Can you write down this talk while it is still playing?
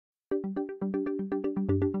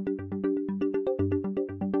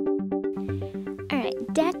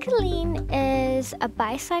Decalin is a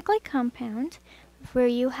bicyclic compound where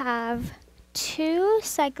you have two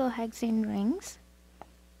cyclohexane rings,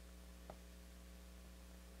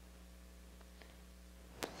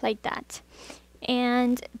 like that.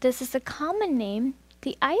 And this is a common name.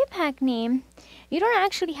 The IUPAC name, you don't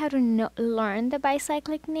actually have to learn the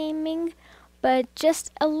bicyclic naming, but just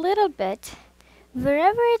a little bit.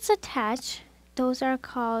 Wherever it's attached, those are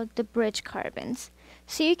called the bridge carbons.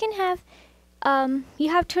 So you can have, you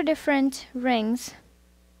have two different rings,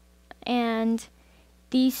 and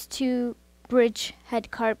these two bridge head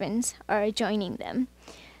carbons are joining them.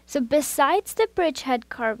 So besides the bridge head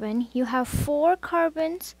carbon, you have four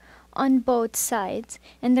carbons on both sides,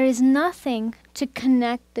 and there is nothing to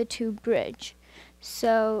connect the two bridge.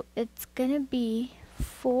 So it's gonna be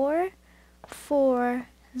 4, 4,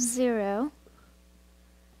 0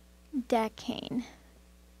 decane.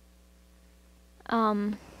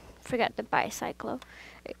 Forgot the bicyclo.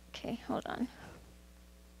 Okay, hold on.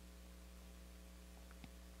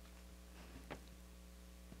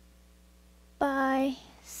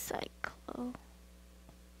 Bicyclo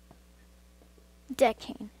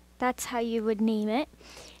decane. That's how you would name it.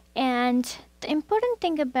 And the important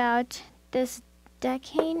thing about this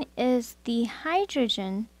decane is the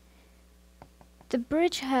hydrogen, the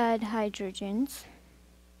bridgehead hydrogens.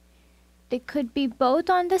 They could be both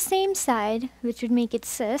on the same side, which would make it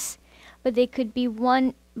cis, but they could be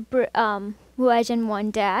one wedge and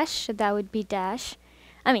one dash, so that would be dash.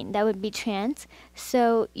 That would be trans.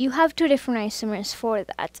 So you have two different isomers for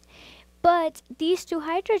that. But these two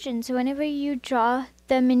hydrogens, whenever you draw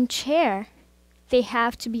them in chair, they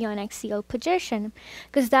have to be on axial position,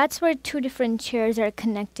 because that's where two different chairs are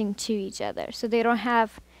connecting to each other. So they don't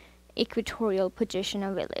have equatorial position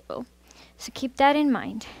available. So keep that in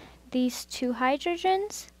mind. These two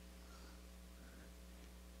hydrogens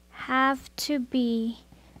have to be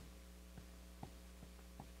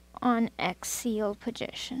on axial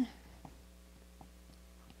position.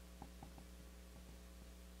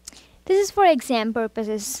 This is for exam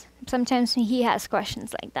purposes. Sometimes he has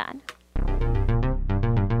questions like that.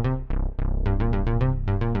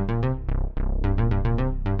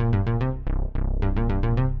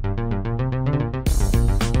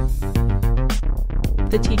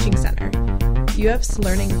 The Teaching Center, UF's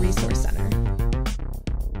Learning Resource Center.